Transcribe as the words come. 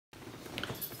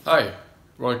Hi,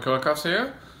 Roy Kerckhoffs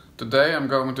here. Today I'm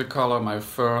going to color my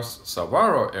first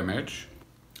saguaro image,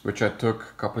 which I took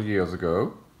a couple years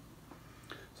ago.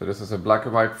 So this is a black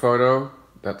and white photo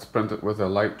that's printed with a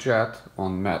light jet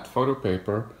on matte photo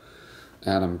paper,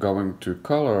 and I'm going to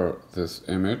color this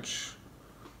image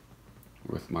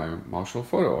with my Marshall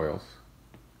photo oils.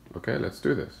 Okay, let's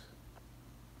do this.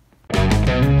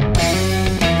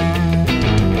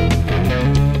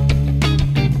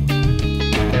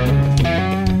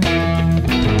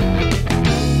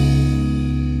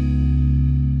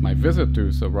 My visit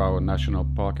to Saguaro National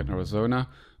Park in Arizona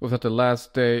was at the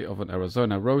last day of an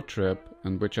Arizona road trip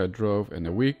in which I drove in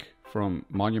a week from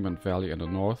Monument Valley in the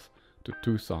north to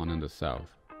Tucson in the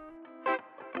south.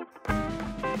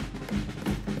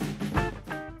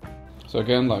 So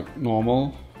again, like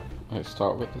normal, I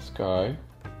start with the sky,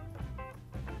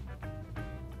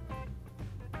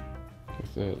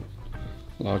 with the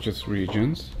largest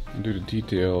regions, and do the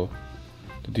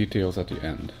details at the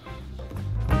end.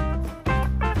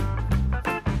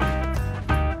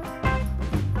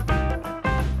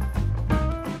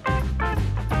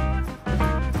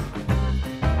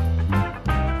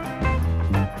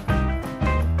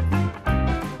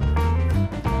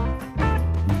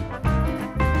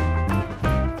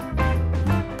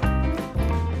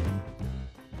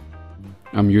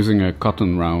 I'm using a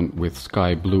cotton round with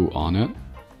sky blue on it.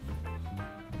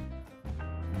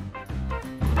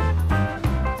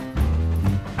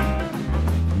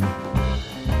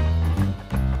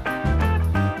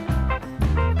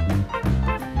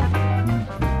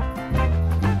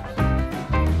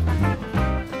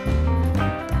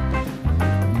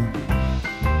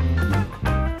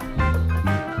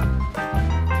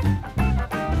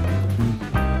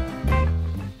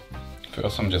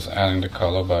 First I'm just adding the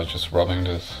color by just rubbing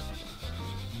this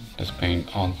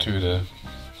paint onto the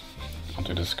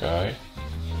sky.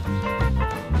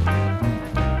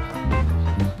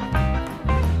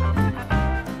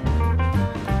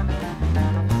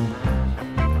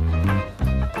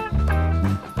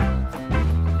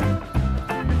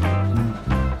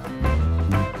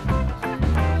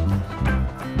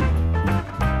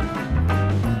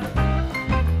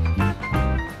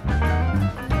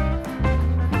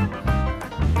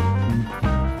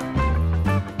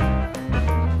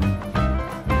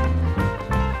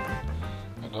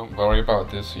 Don't worry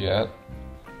about this yet,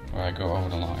 where I go over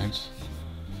the lines.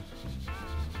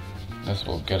 This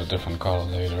will get a different color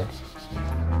later.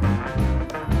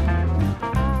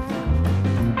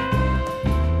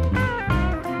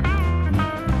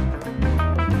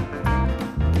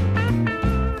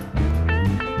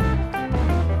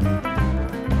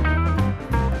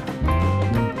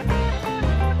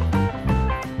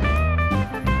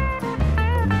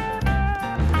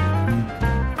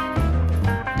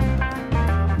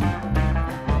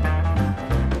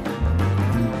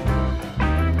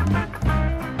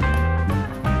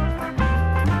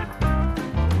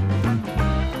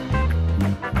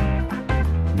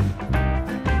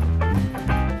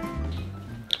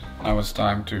 Now it's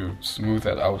time to smooth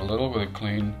that out a little with a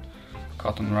clean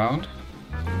cotton round.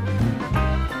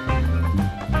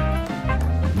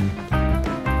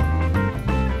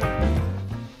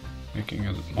 Making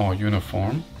it more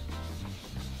uniform.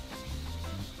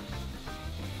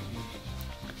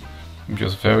 I'm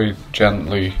just very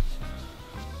gently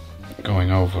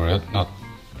going over it, not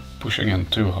pushing in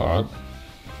too hard.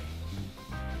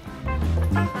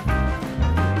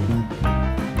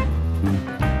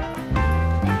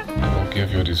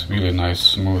 Give you these really nice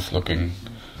smooth looking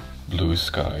blue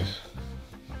skies.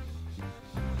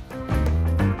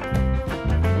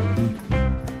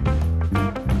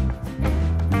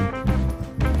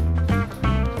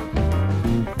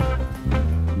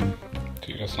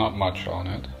 See, there's not much on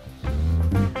it.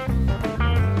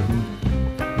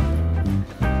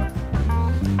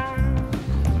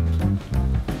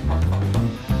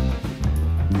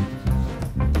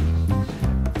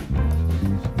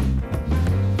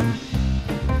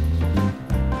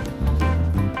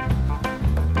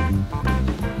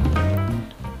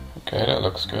 Okay, that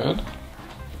looks good.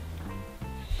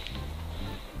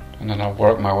 And then I'll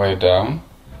work my way down.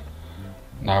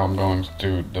 Now I'm going to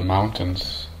do the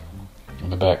mountains in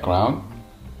the background.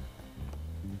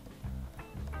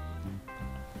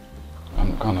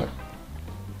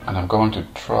 I'm going to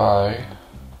try,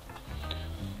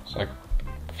 it's like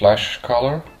flesh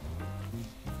color,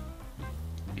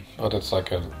 but it's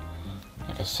like a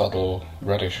subtle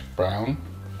reddish brown.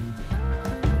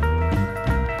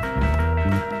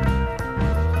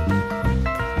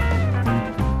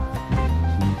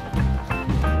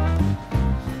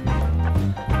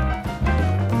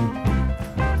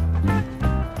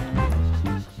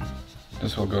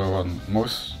 This will go on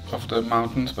most of the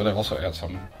mountains, but I also add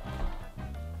some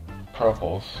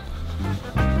purples.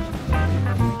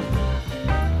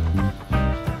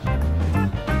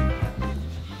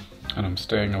 And I'm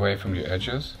staying away from the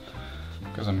edges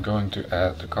because I'm going to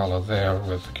add the color there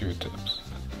with the Q-tips.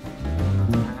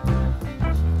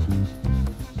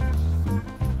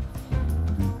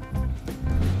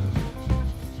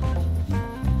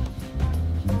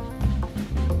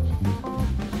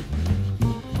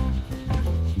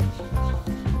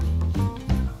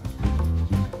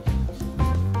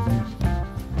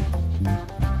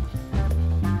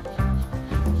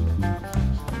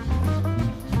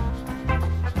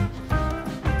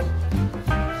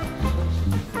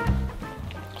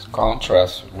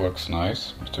 Contrast works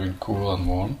nice between cool and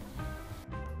warm.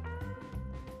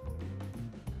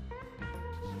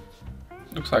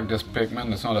 Looks like this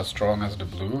pigment is not as strong as the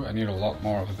blue. I need a lot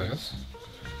more of this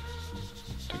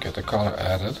to get the color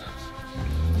added.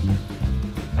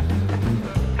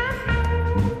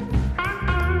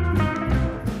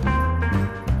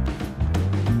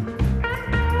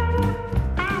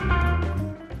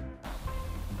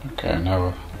 Okay,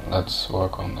 now let's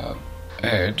work on that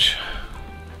edge.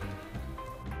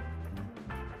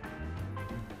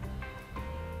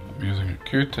 I'm using a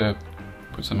Q-tip,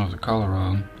 put some of the color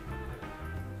on.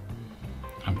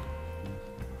 I'm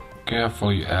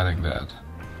carefully adding that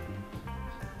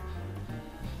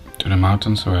to the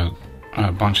mountain so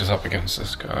it bunches up against the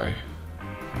sky.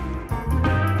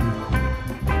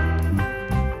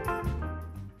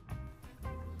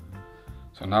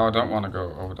 So now I don't want to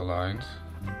go over the lines.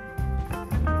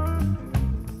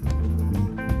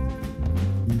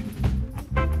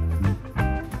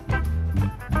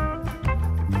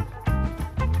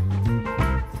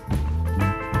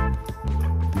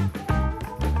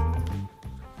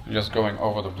 Just going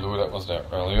over the blue that was there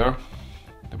earlier,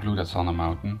 the blue that's on the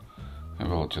mountain, it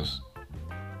will just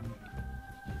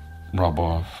rub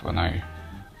off when I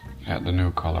add the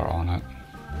new color on it.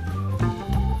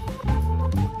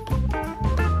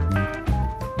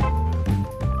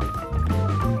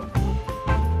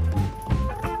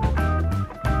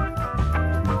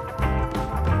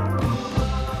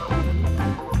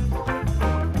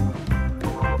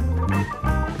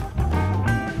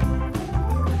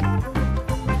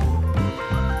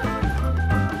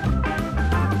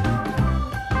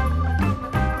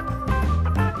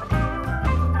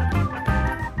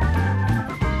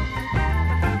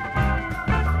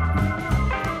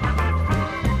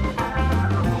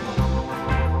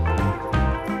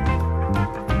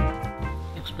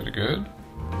 Good.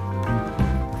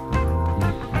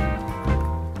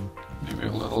 Maybe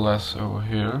a little less over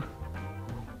here.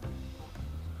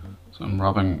 So I'm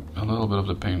rubbing a little bit of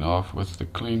the paint off with the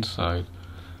clean side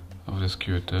of this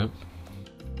Q-tip.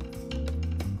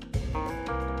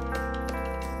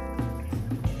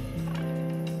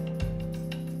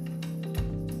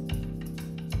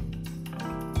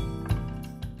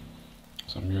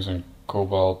 So I'm using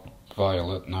cobalt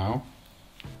violet now.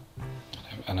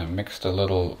 And I mixed a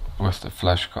little with the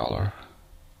flesh color.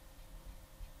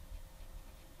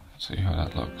 Let's see how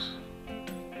that looks.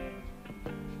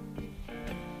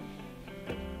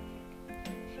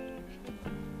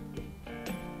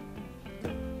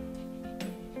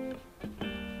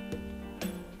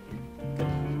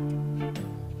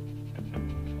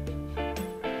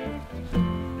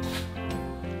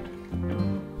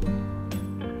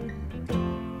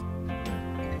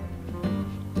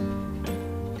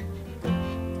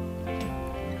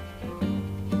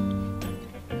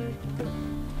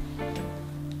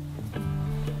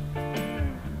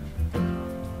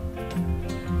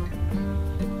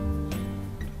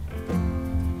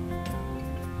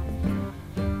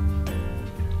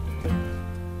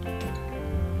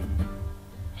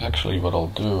 Actually, what I'll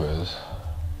do is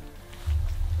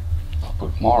I'll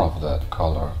put more of that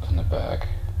color in the bag.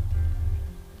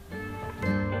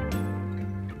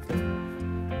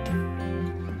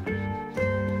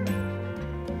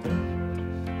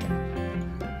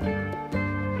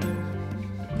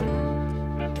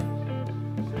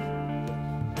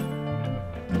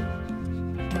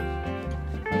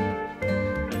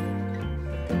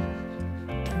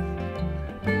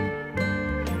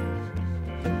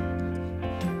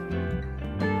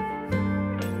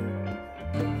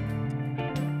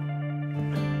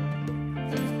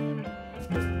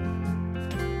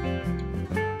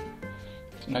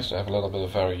 Nice to have a little bit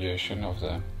of variation of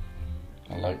the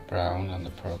light brown and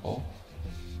the purple.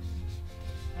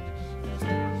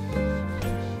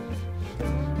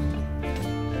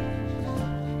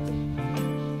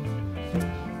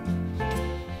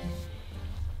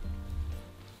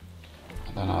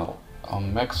 And then I'll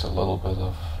mix a little bit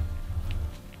of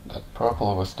that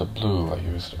purple was the blue I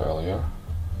used earlier.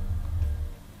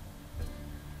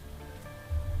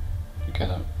 You get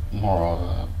a more of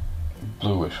a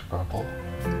bluish purple.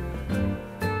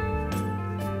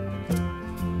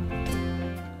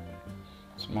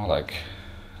 It's more like,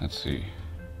 let's see,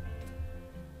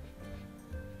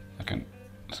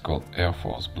 it's called Air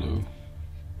Force blue.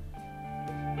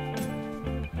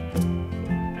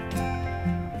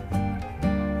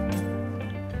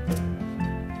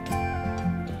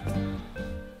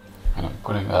 And I'm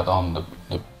putting that on the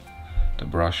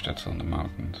brush that's on the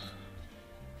mountains.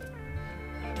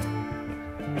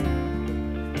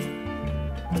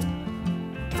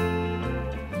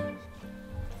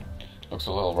 Looks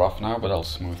a little rough now, but I'll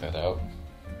smooth it out.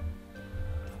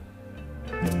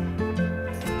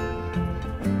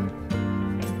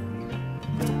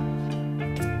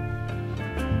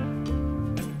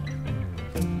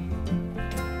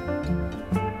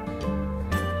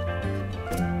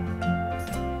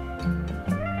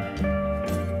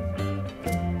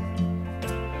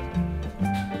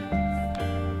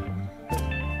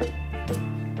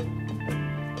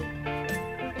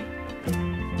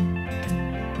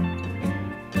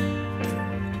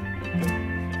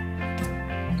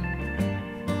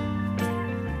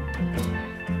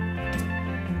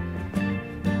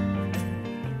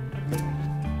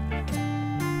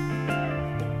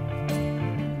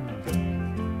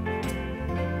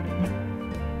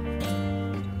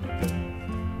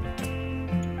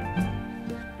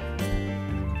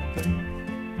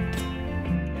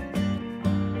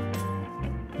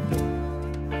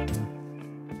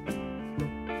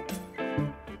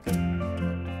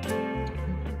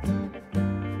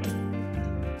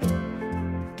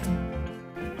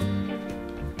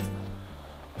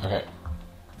 Okay,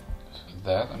 so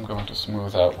that I'm going to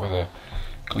smooth out with a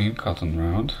clean cotton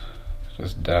round.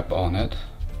 Just dab on it.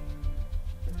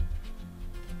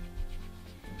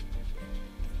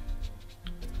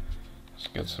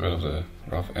 Just gets rid of the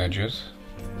rough edges.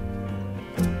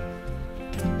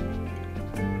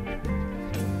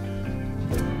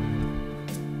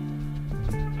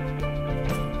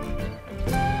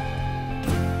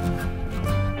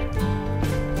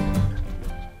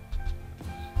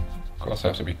 Of course I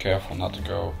have to be careful not to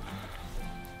go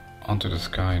onto the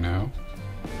sky now.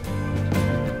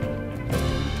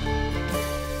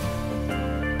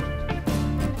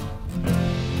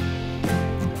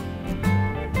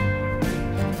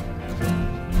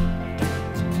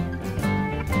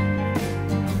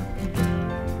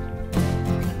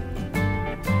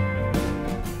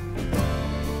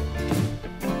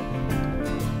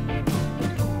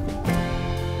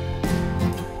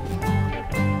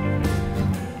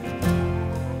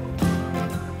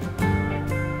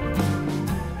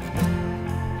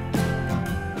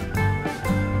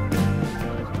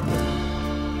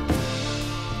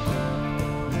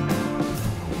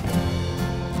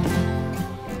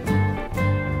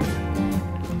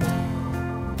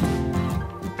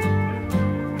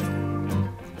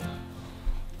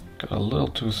 A little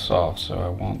too soft, so I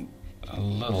want a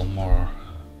little more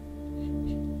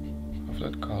of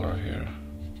that color here.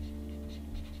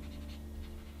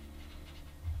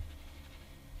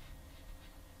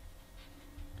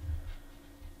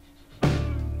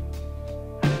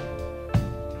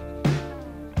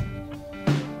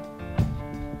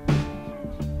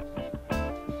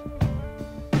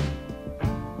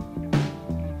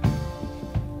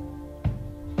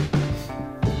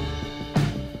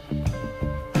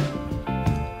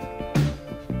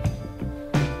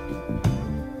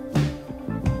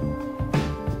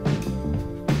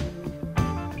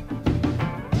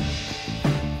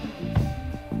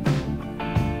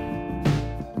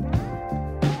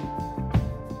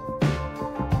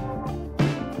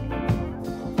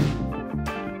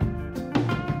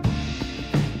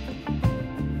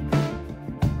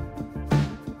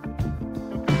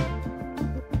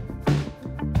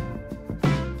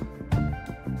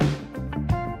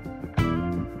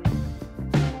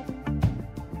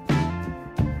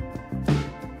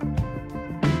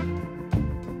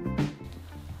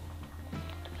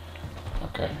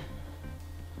 Okay.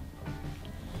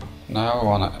 Now I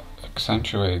want to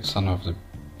accentuate some of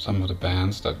the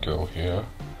bands that go here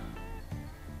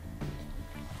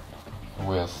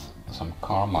with some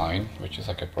carmine, which is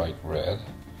like a bright red.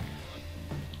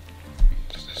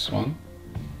 It's this one.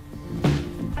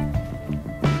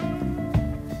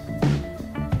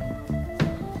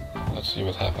 Let's see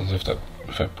what happens if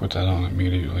I put that on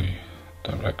immediately,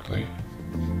 directly.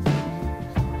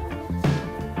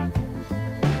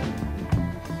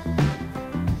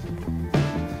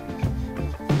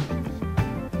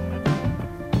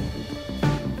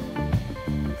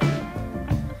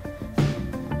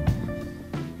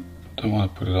 don't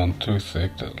want to put it on too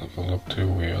thick, that will look too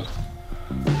weird.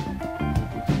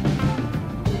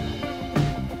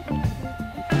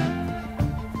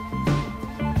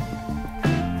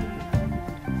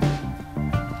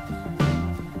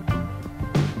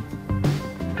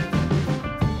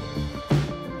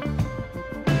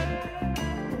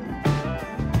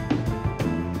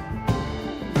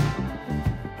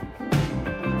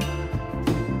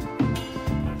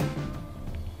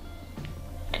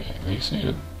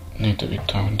 These need to be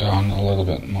toned down a little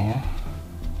bit more.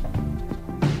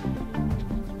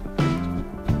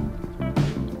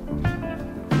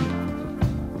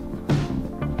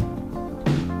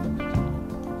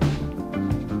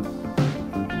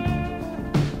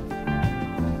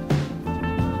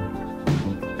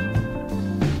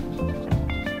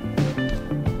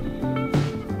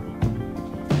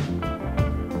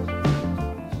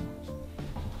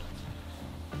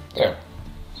 There.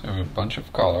 So we have a bunch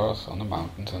of colors on the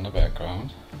mountains in the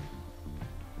background.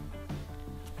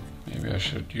 Maybe I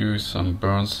should use some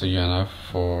burnt sienna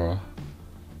for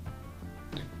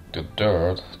the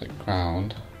dirt, the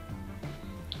ground,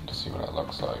 to see what that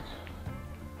looks like.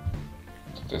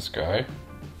 So this guy.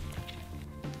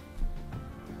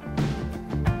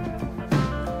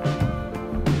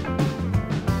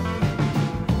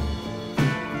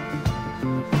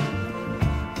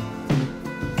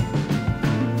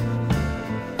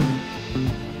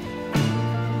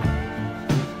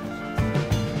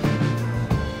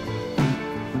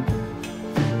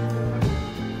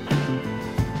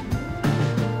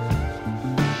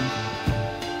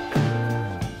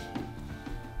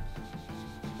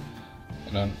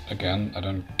 Again, I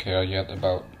don't care yet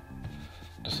about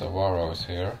the saguaros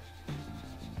here.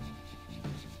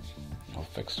 I'll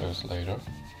fix those later.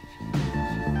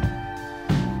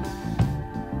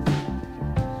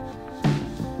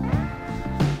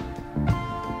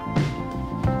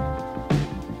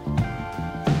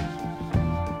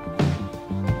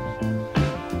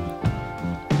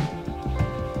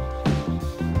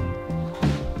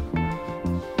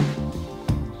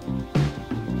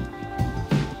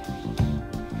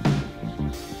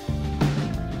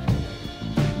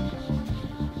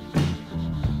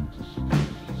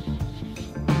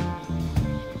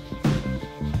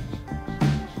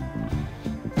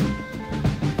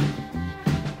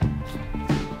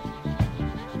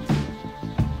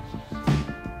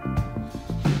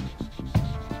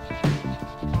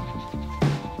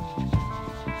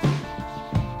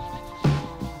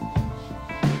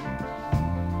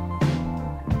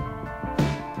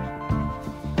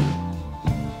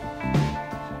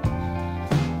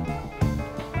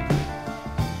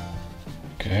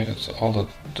 Okay, that's all the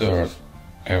dirt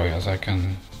areas I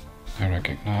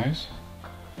recognize.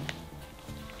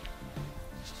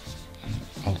 And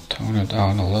I'll tone it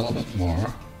down a little bit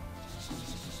more.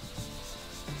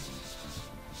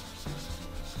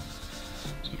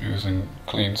 So I'm using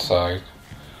clean side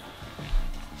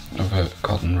of a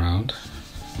cotton round.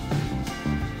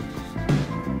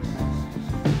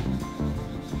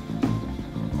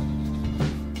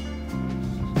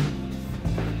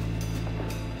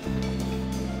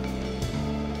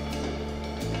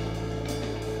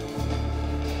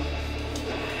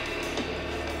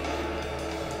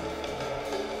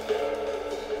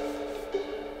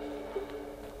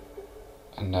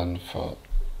 And then for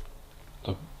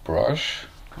the brush,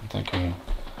 I'm thinking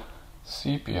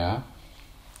sepia,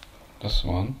 this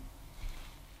one.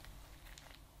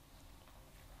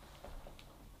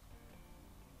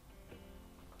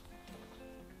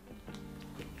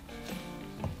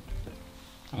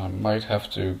 And I might have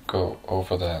to go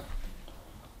over that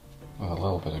with a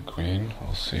little bit of green,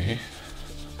 we'll see.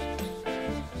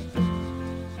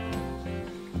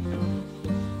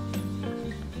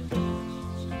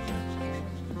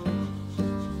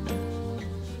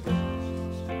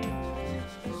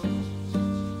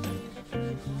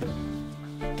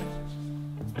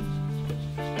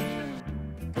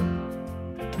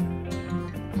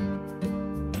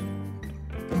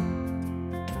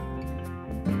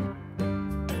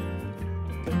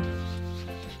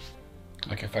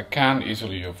 Like if I can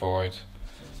easily avoid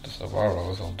the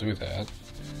saguaros, I'll do that.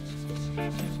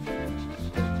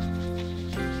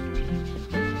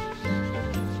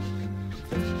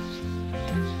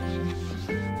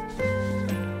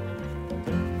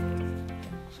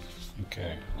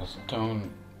 Okay, let's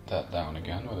tone that down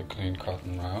again with a clean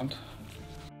cotton round.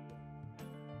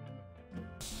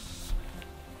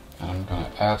 And I'm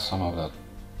going to add some of that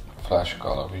flash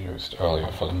color we used earlier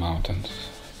for the mountains.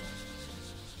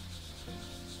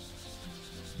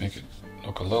 Make it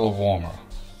look a little warmer.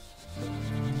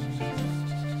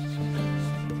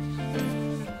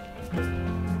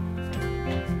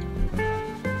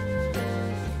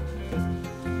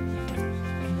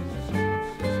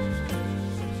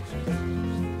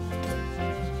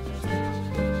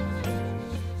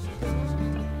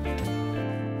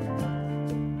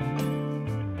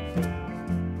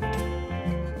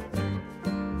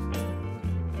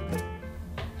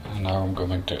 Now I'm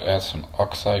going to add some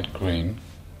oxide green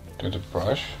to the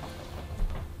brush.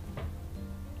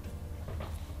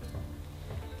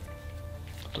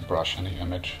 The brush and the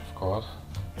image, of course.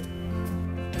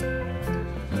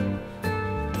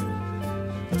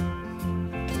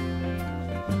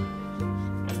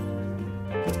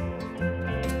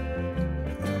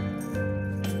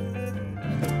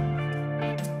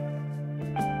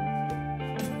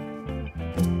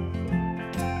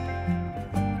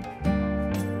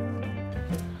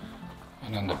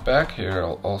 And in the back here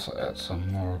I'll also add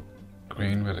some more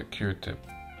green with a Q-tip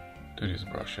to these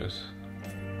brushes.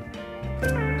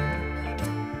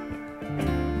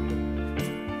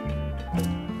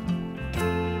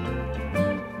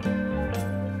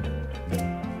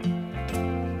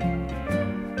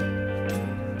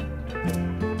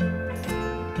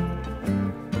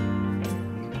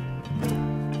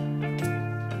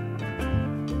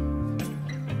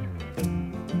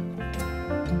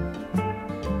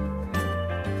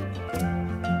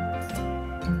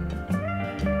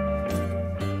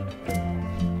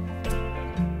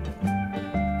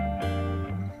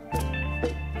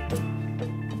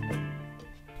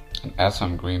 And add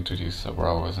some green to these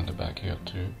saguaros in the back here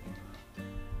too.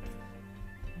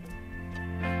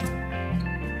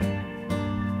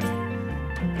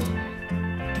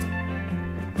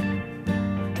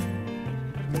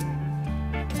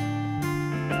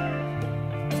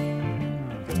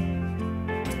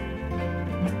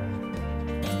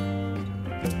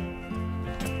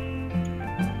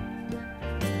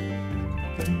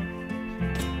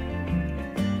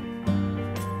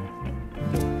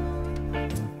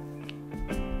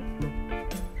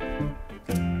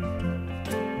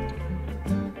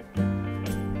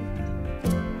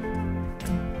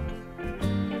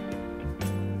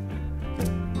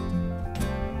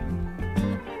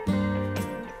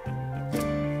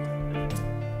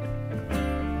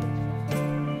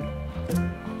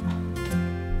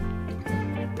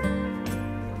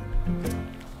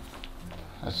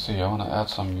 Let's see, I want to add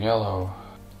some yellow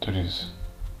to this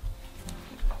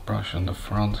brush in the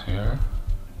front here.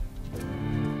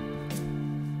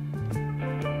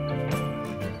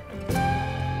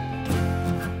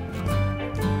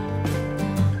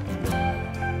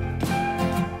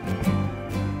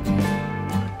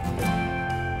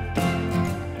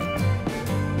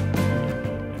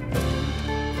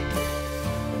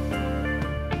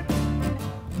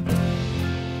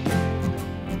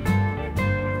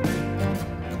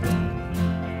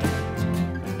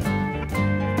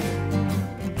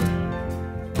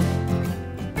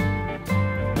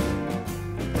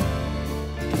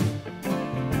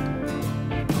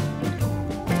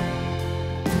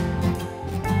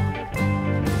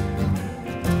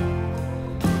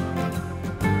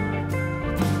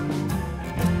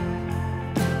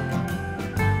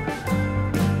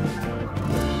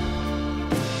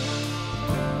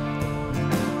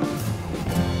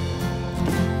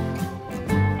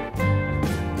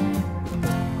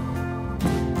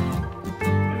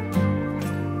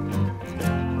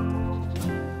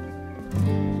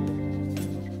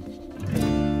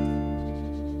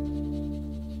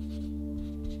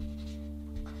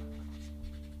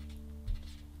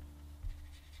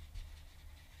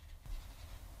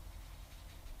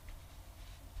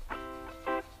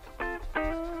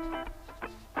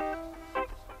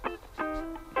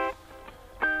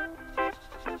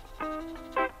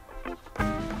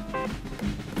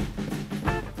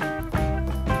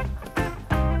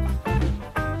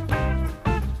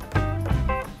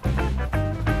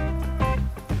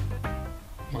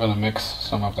 I'm gonna mix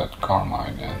some of that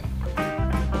carmine in.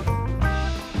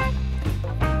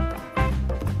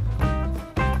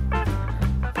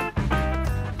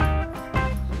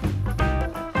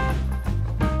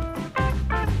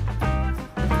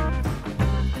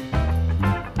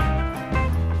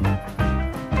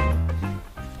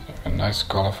 A nice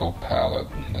colorful palette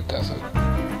in the desert.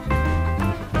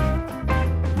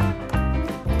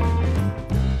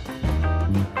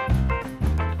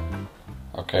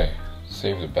 Okay.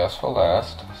 Save the best for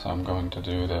last, so I'm going to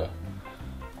do the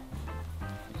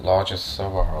largest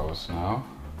saguaros now.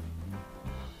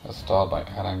 Let's start by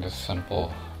adding this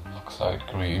simple oxide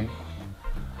green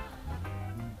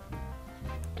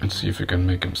and see if we can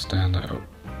make them stand out.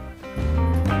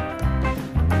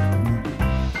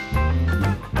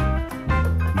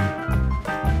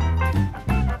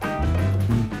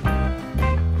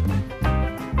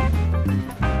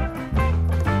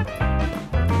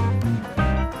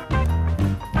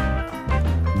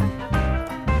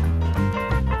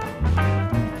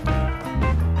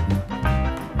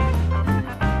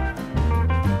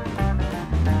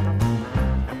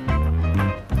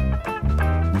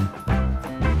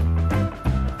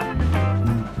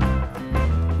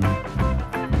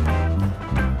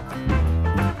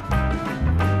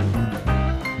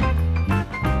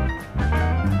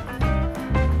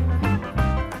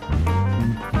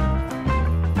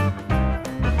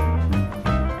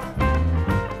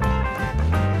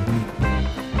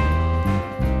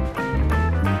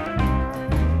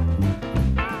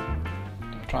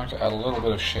 trying to add a little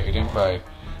bit of shading by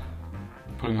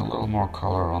putting a little more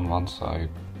color on one side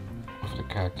of the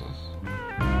cactus.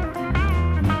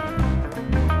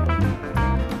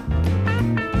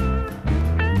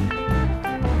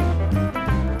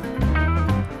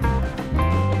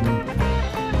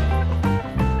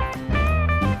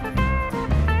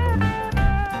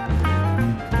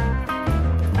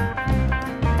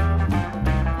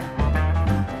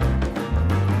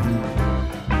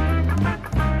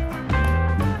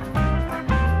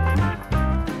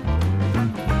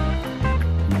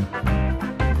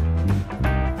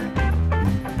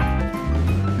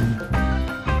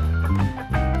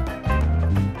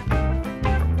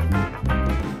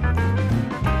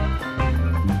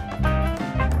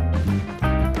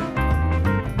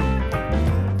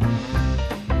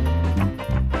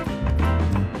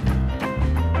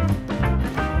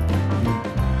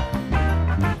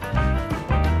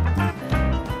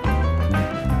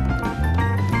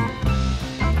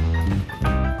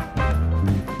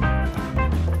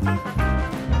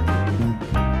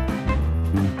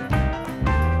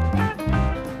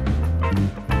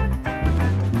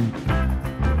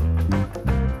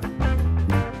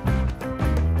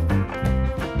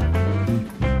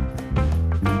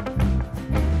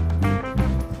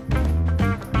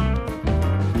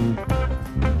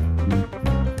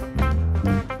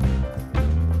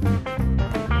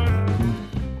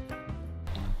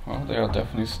 They are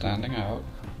definitely standing out.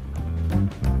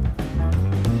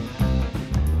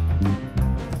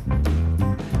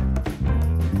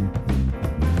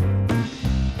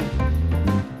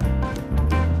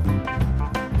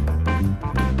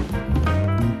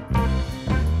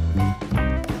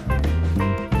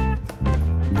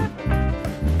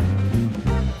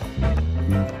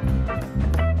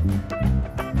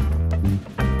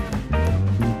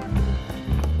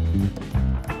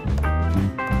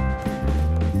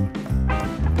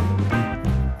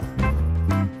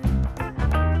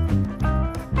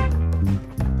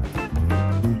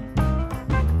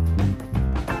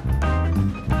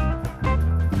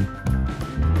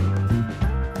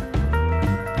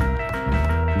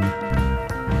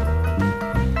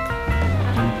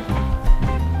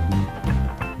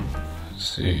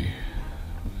 See,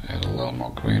 add a little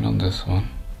more green on this one.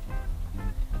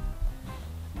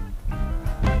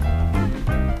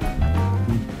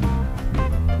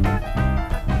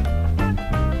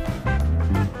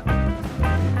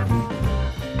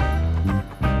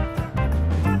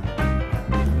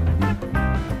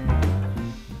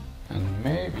 And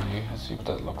maybe, let's see what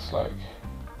that looks like.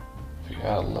 If you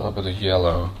add a little bit of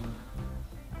yellow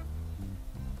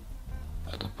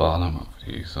at the bottom of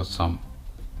these, or some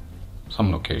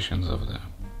locations over there,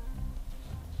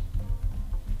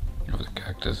 of the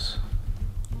cactus.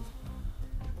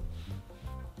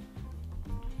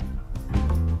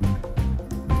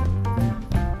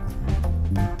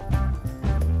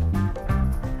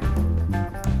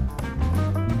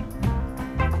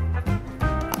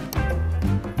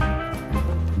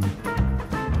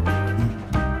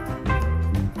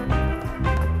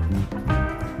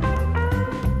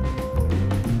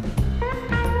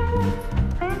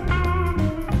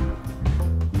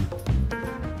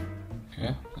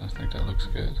 That looks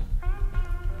good.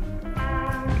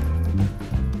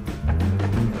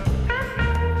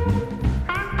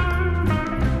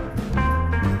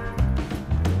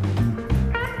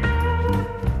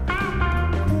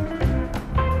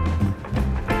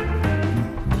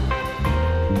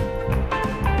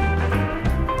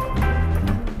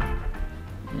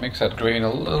 Makes that green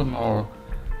a little more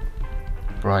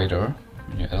brighter.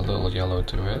 You add a little yellow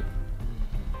to it.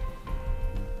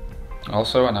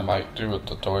 Also, and I might do a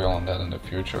tutorial on that in the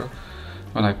future,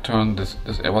 when I turned this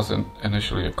it wasn't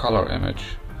initially a color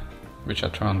image, which I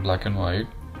turned black and white.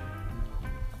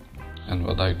 And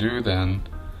what I do then,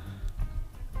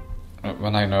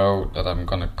 when I know that I'm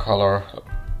gonna color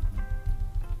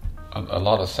a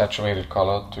lot of saturated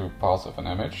color to parts of an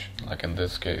image, like in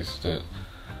this case the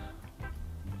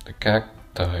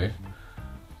cacti,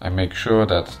 I make sure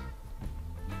that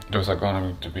those are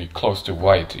going to be close to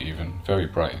white, even very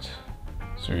bright,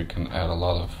 so you can add a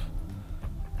lot of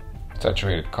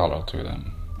saturated color to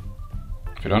them.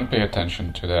 If you don't pay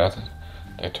attention to that,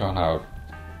 they turn out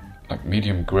like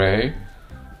medium gray,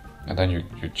 and then you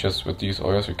just, with these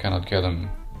oils, you cannot get them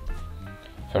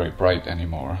very bright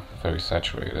anymore, very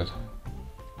saturated.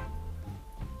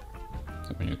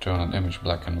 So when you turn an image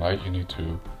black and white, you need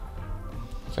to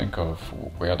think of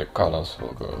where the colors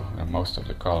will go, and most of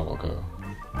the color will go.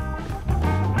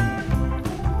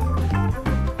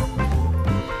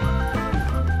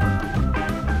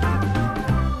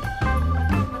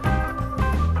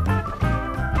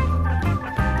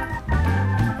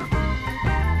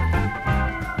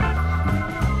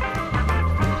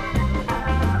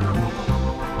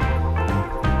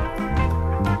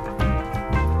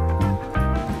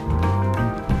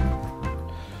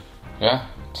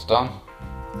 it's done.